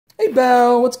Hey,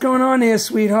 Belle, what's going on there,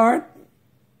 sweetheart?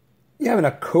 You're having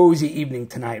a cozy evening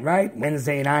tonight, right?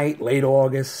 Wednesday night, late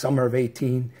August, summer of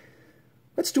 18.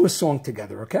 Let's do a song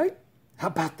together, okay? How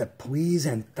about the please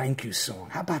and thank you song?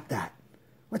 How about that?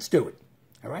 Let's do it,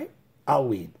 all right? I'll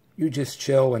lead. You just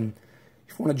chill, and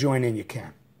if you want to join in, you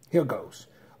can. Here goes.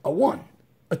 A 1,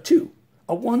 a 2,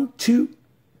 a 1, 2,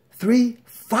 3,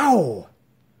 4.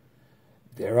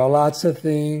 There are lots of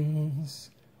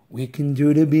things we can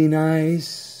do to be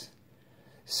nice.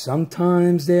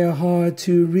 Sometimes they're hard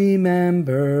to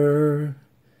remember.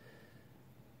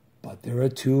 But there are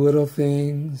 2 little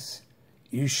things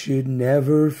you should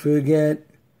never forget.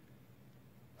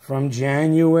 From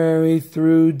January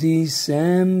through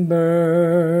December.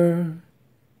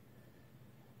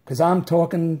 'Cause I'm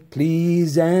talking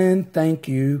please and thank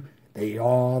you. They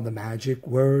are the magic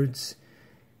words.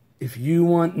 If you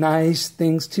want nice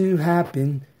things to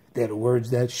happen, they're the words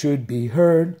that should be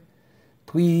heard.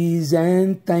 Please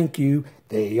and thank you,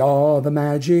 they are the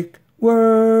magic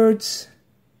words.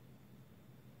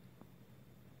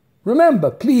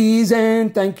 Remember, please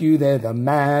and thank you, they're the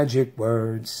magic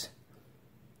words.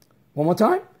 One more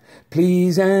time.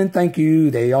 Please and thank you,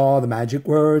 they are the magic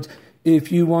words. If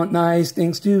you want nice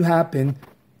things to happen,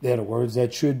 they're the words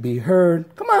that should be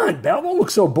heard. Come on, Belle, don't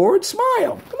look so bored.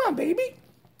 Smile. Come on, baby.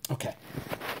 Okay.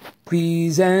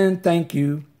 Please and thank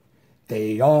you,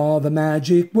 they are the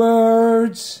magic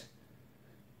words.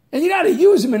 And you got to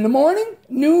use them in the morning,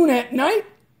 noon, at night,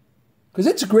 because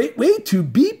it's a great way to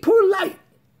be polite.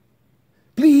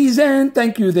 Please and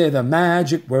thank you, they're the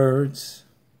magic words.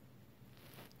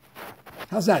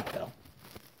 How's that, Belle?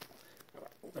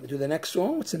 We're going to do the next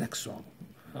song. What's the next song?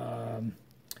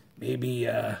 Maybe,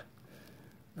 I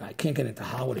can't get into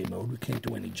holiday mode. We can't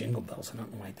do any jingle bells or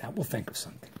nothing like that. We'll think of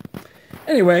something.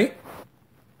 Anyway,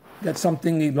 got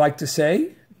something you'd like to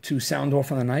say to sound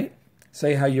off on the night?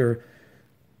 Say how you're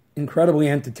incredibly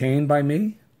entertained by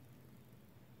me?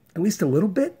 At least a little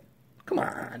bit? Come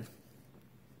on.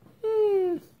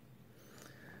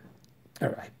 All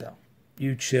right, Belle.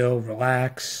 You chill,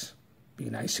 relax, be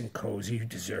nice and cozy. You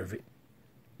deserve it.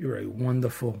 You're a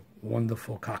wonderful,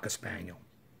 wonderful Cocker Spaniel.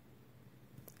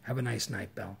 Have a nice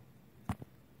night, Belle.